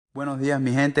Buenos dias,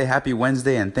 mi gente. Happy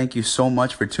Wednesday, and thank you so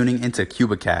much for tuning into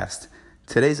CubaCast.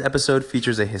 Today's episode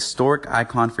features a historic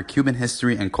icon for Cuban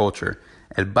history and culture,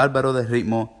 El Bárbaro del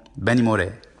Ritmo, Benny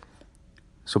Moré.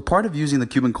 So part of using the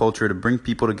Cuban culture to bring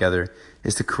people together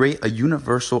is to create a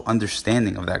universal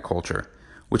understanding of that culture,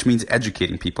 which means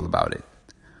educating people about it.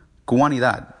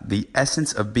 Cubanidad, the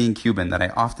essence of being Cuban that I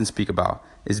often speak about,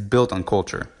 is built on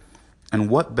culture. And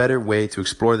what better way to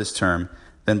explore this term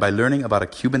than by learning about a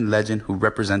Cuban legend who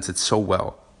represents it so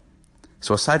well?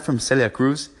 So aside from Celia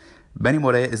Cruz, Benny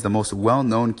Moré is the most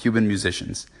well-known Cuban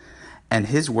musician, and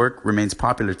his work remains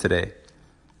popular today.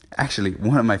 Actually,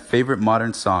 one of my favorite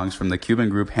modern songs from the Cuban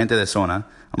group Gente de Zona,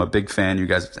 I'm a big fan, you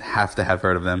guys have to have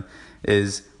heard of them,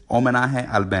 is Homenaje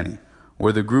al Benny,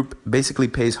 where the group basically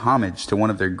pays homage to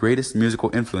one of their greatest musical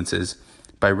influences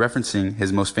by referencing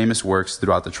his most famous works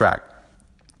throughout the track.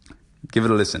 Give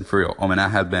it a listen, for real,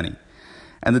 Homenaje al Benny.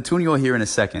 And the tune you'll hear in a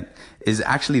second is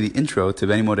actually the intro to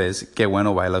Benny Moré's Que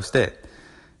Bueno Baila Usted.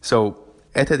 So,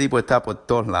 este tipo está por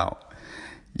todos lados.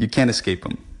 You can't escape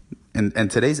him.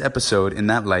 And today's episode, in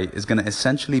that light, is going to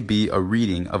essentially be a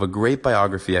reading of a great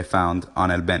biography I found on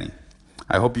El Benny.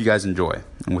 I hope you guys enjoy.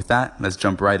 And with that, let's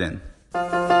jump right in.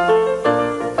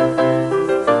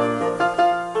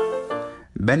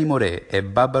 Benny Moré, El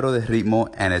Bárbaro del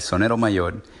Ritmo and El Sonero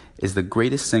Mayor, is the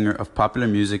greatest singer of popular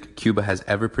music Cuba has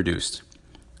ever produced.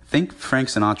 Think Frank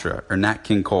Sinatra or Nat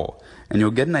King Cole, and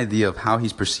you'll get an idea of how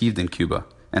he's perceived in Cuba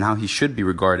and how he should be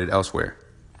regarded elsewhere.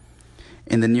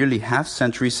 In the nearly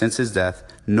half-century since his death,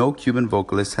 no Cuban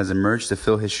vocalist has emerged to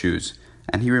fill his shoes,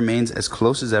 and he remains as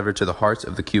close as ever to the hearts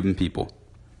of the Cuban people.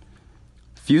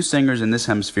 Few singers in this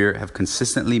hemisphere have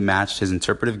consistently matched his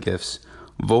interpretive gifts,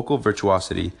 vocal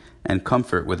virtuosity, and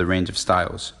comfort with a range of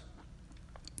styles.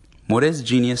 Moré's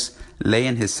genius lay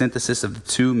in his synthesis of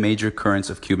the two major currents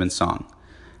of Cuban song,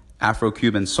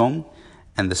 Afro-Cuban son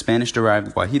and the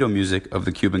Spanish-derived Guajiro music of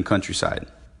the Cuban countryside.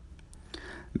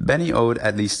 Benny owed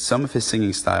at least some of his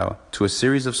singing style to a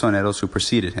series of soneros who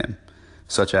preceded him,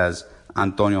 such as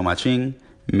Antonio Machín,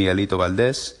 Miguelito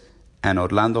Valdés, and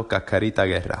Orlando Cascarita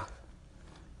Guerra.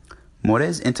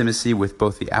 Moré's intimacy with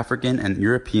both the African and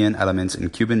European elements in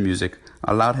Cuban music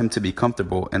allowed him to be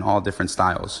comfortable in all different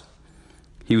styles.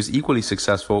 He was equally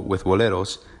successful with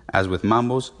boleros as with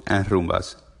mambos and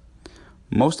rumbas.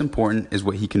 Most important is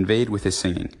what he conveyed with his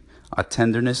singing, a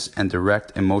tenderness and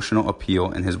direct emotional appeal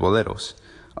in his boleros,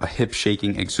 a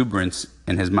hip-shaking exuberance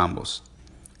in his mambos.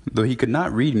 Though he could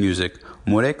not read music,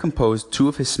 Moré composed two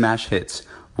of his smash hits,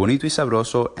 Bonito y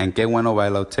Sabroso and Que Bueno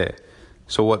Baila Usted.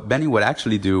 So what Benny would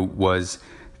actually do was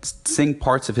sing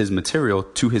parts of his material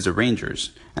to his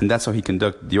arrangers, and that's how he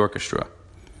conducted the orchestra.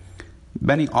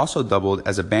 Benny also doubled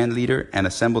as a band leader and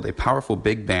assembled a powerful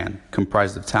big band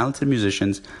comprised of talented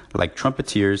musicians like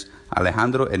trumpeteers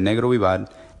Alejandro El Negro Vivar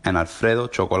and Alfredo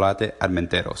Chocolate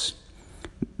Armenteros.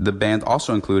 The band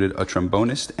also included a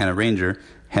trombonist and arranger,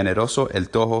 Generoso El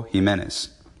Tojo Jimenez.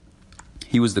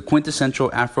 He was the quintessential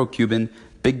Afro-Cuban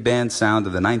big band sound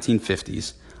of the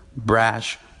 1950s,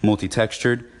 brash,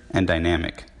 multi-textured, and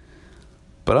dynamic.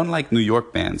 But unlike New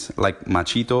York bands like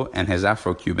Machito and his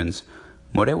Afro-Cubans,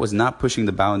 Moré was not pushing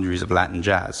the boundaries of Latin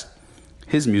jazz.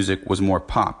 His music was more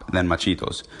pop than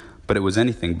Machito's, but it was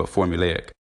anything but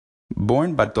formulaic.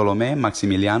 Born Bartolomé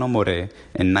Maximiliano Moré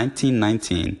in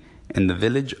 1919 in the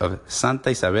village of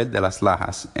Santa Isabel de las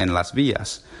Lajas in Las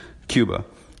Villas, Cuba,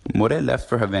 Moré left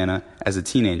for Havana as a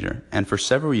teenager and for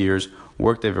several years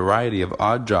worked a variety of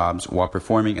odd jobs while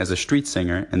performing as a street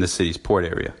singer in the city's port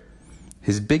area.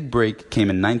 His big break came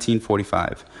in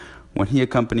 1945, when he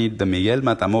accompanied the Miguel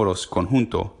Matamoros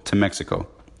Conjunto to Mexico.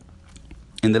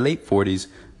 In the late 40s,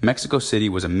 Mexico City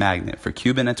was a magnet for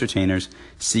Cuban entertainers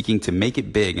seeking to make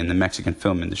it big in the Mexican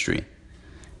film industry.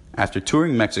 After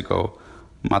touring Mexico,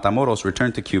 Matamoros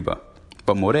returned to Cuba,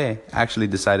 but Moré actually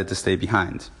decided to stay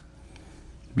behind.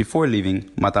 Before leaving,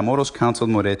 Matamoros counseled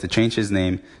Moré to change his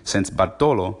name since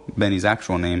Bartolo, Benny's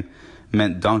actual name,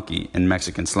 meant donkey in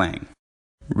Mexican slang.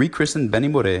 Rechristened Benny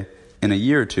Moré, in a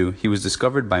year or two, he was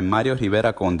discovered by Mario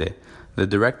Rivera Conde, the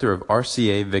director of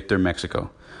RCA Victor Mexico,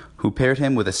 who paired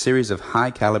him with a series of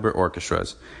high-caliber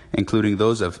orchestras, including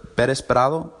those of Pérez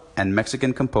Prado and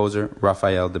Mexican composer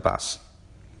Rafael de Paz.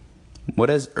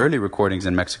 Moré's early recordings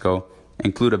in Mexico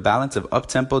include a balance of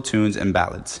up-tempo tunes and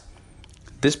ballads.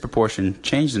 This proportion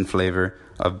changed in flavor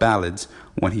of ballads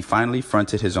when he finally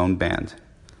fronted his own band.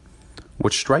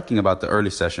 What's striking about the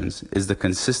early sessions is the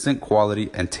consistent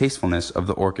quality and tastefulness of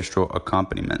the orchestral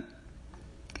accompaniment.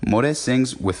 Moré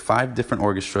sings with 5 different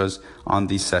orchestras on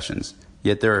these sessions,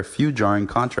 yet there are a few jarring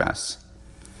contrasts.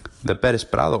 The Pérez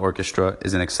Prado Orchestra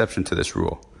is an exception to this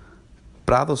rule.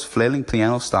 Prado's flailing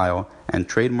piano style and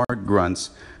trademark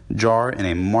grunts jar in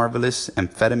a marvelous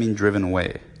amphetamine-driven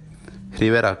way.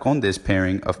 Rivera Conde's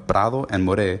pairing of Prado and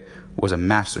Moré was a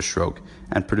masterstroke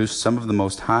and produced some of the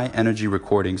most high-energy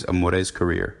recordings of Moré's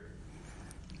career.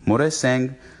 Moré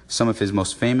sang some of his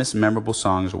most famous memorable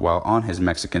songs while on his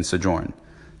Mexican sojourn.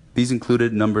 These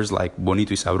included numbers like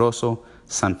Bonito y Sabroso,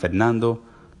 San Fernando,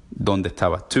 Donde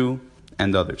Estaba Tú,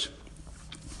 and others.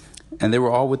 And they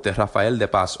were all with the Rafael de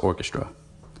Paz Orchestra.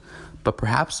 But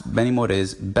perhaps Benny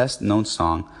Moré's best-known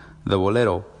song, the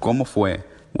bolero Como Fue,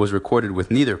 was recorded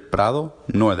with neither Prado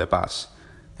nor de Paz.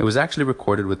 It was actually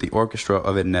recorded with the orchestra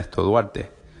of Ernesto Duarte.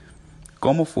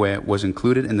 Como Fue was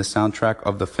included in the soundtrack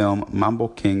of the film Mambo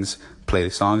King's Play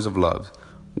Songs of Love,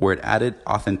 where it added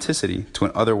authenticity to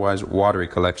an otherwise watery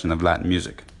collection of Latin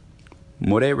music.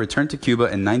 Moré returned to Cuba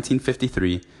in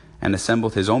 1953 and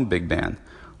assembled his own big band,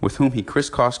 with whom he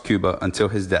crisscrossed Cuba until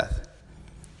his death.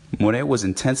 Moré was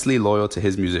intensely loyal to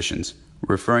his musicians,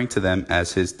 referring to them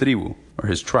as his tribu, or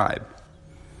his tribe.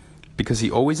 Because he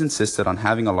always insisted on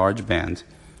having a large band,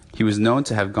 he was known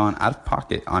to have gone out of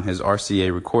pocket on his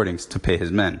RCA recordings to pay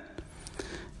his men.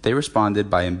 They responded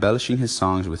by embellishing his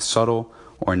songs with subtle,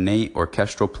 ornate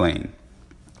orchestral playing.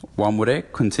 While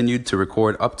Moré continued to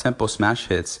record up-tempo smash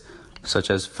hits,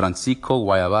 such as Francisco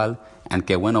Guayabal and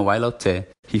Que Bueno Baila Usted,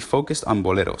 he focused on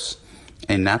boleros,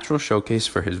 a natural showcase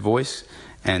for his voice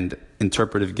and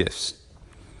interpretive gifts.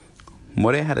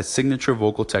 Moré had a signature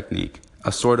vocal technique,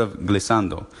 a sort of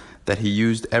glissando, that he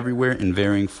used everywhere in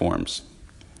varying forms.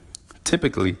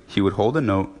 Typically, he would hold a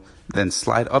note, then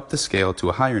slide up the scale to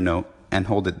a higher note and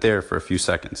hold it there for a few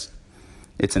seconds.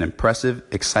 It's an impressive,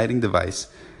 exciting device,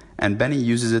 and Benny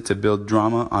uses it to build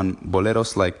drama on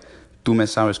boleros like Tú me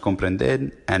sabes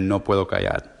comprender and No puedo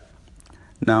callar.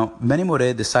 Now, Benny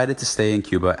Moré decided to stay in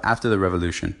Cuba after the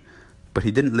revolution, but he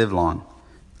didn't live long,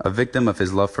 a victim of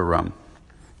his love for rum.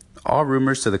 All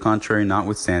rumors to the contrary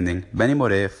notwithstanding, Benny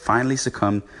Moré finally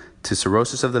succumbed to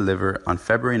cirrhosis of the liver on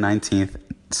February 19,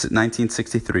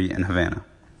 1963 in Havana.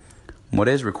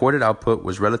 Moré's recorded output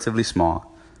was relatively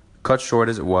small, cut short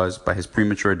as it was by his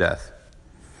premature death.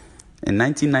 In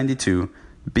 1992,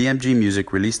 BMG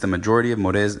Music released the majority of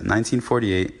Moré's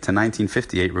 1948 to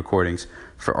 1958 recordings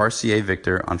for RCA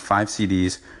Victor on 5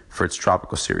 CDs for its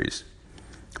Tropical series.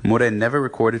 Moré never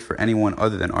recorded for anyone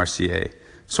other than RCA,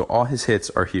 so all his hits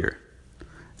are here.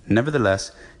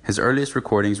 Nevertheless, his earliest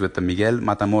recordings with the Miguel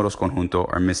Matamoros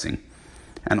Conjunto are missing,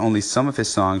 and only some of his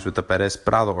songs with the Pérez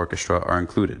Prado Orchestra are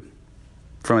included.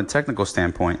 From a technical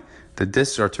standpoint, the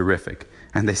discs are terrific,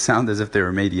 and they sound as if they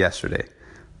were made yesterday,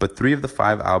 but 3 of the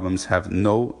 5 albums have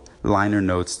no liner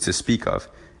notes to speak of,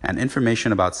 and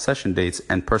information about session dates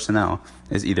and personnel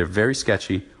is either very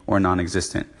sketchy or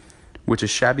non-existent, which is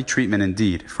shabby treatment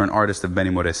indeed for an artist of Benny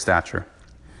Moré's stature.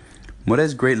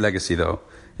 Moré's great legacy, though,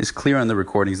 is clear on the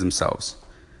recordings themselves.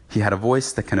 He had a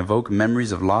voice that can evoke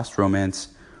memories of lost romance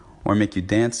or make you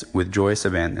dance with joyous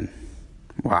abandon.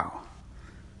 Wow.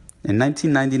 In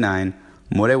 1999,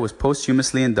 Moré was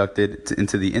posthumously inducted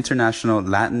into the International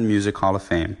Latin Music Hall of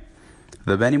Fame.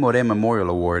 The Benny Moré Memorial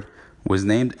Award was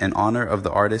named in honor of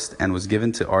the artist and was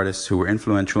given to artists who were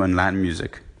influential in Latin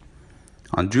music.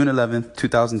 On June 11,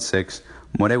 2006,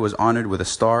 Moré was honored with a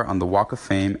star on the Walk of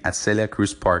Fame at Celia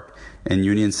Cruz Park in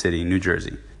Union City, New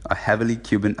Jersey, a heavily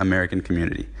Cuban-American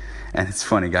community. And it's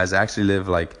funny, guys, I actually live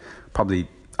like probably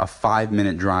a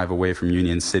 5-minute drive away from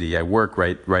Union City. I work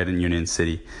right in Union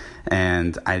City,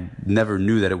 and I never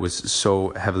knew that it was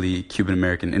so heavily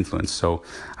Cuban-American influenced. So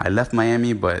I left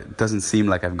Miami, but it doesn't seem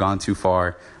like I've gone too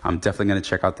far. I'm definitely going to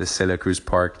check out this Celia Cruz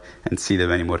Park and see the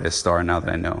Benny Moré star now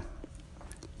that I know.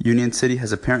 Union City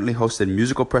has apparently hosted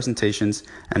musical presentations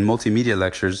and multimedia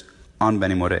lectures on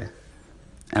Benny Moré.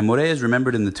 And Moré is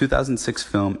remembered in the 2006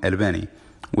 film El Benny,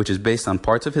 which is based on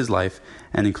parts of his life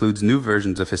and includes new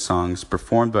versions of his songs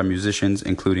performed by musicians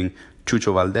including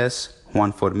Chucho Valdés,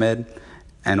 Juan Formed,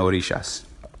 and Orishas.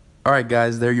 Alright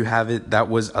guys, there you have it. That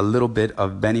was a little bit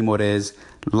of Benny Moré's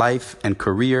life and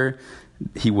career.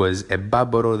 He was a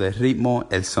bárbaro de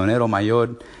ritmo, el sonero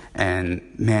mayor, and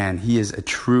man, he is a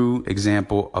true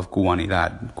example of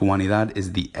Cubanidad. Cubanidad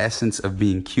is the essence of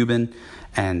being Cuban,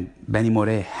 and Benny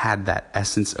Moré had that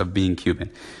essence of being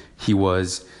Cuban. He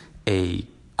was a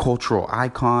cultural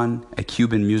icon, a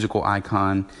Cuban musical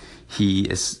icon. He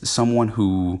is someone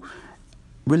who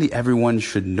really everyone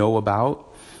should know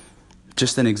about.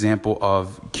 Just an example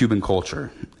of Cuban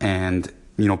culture, and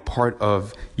part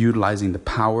of utilizing the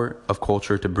power of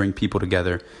culture to bring people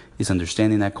together is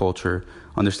understanding that culture,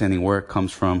 understanding where it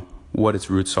comes from, what its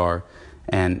roots are,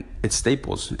 and its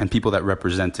staples, and people that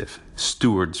represent it,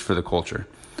 stewards for the culture.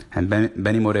 And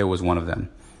Benny Moré was one of them.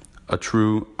 A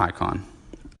true icon.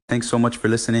 Thanks so much for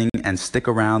listening, and stick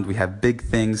around. We have big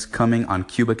things coming on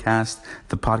CubaCast.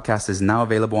 The podcast is now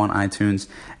available on iTunes,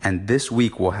 and this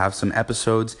week we'll have some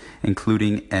episodes,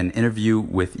 including an interview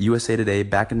with USA Today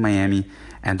back in Miami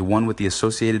and one with the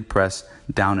Associated Press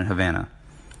down in Havana.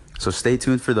 So stay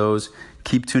tuned for those.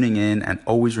 Keep tuning in, and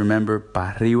always remember,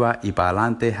 pa arriba y pa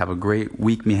adelante. Have a great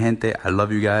week, mi gente. I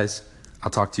love you guys.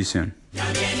 I'll talk to you soon.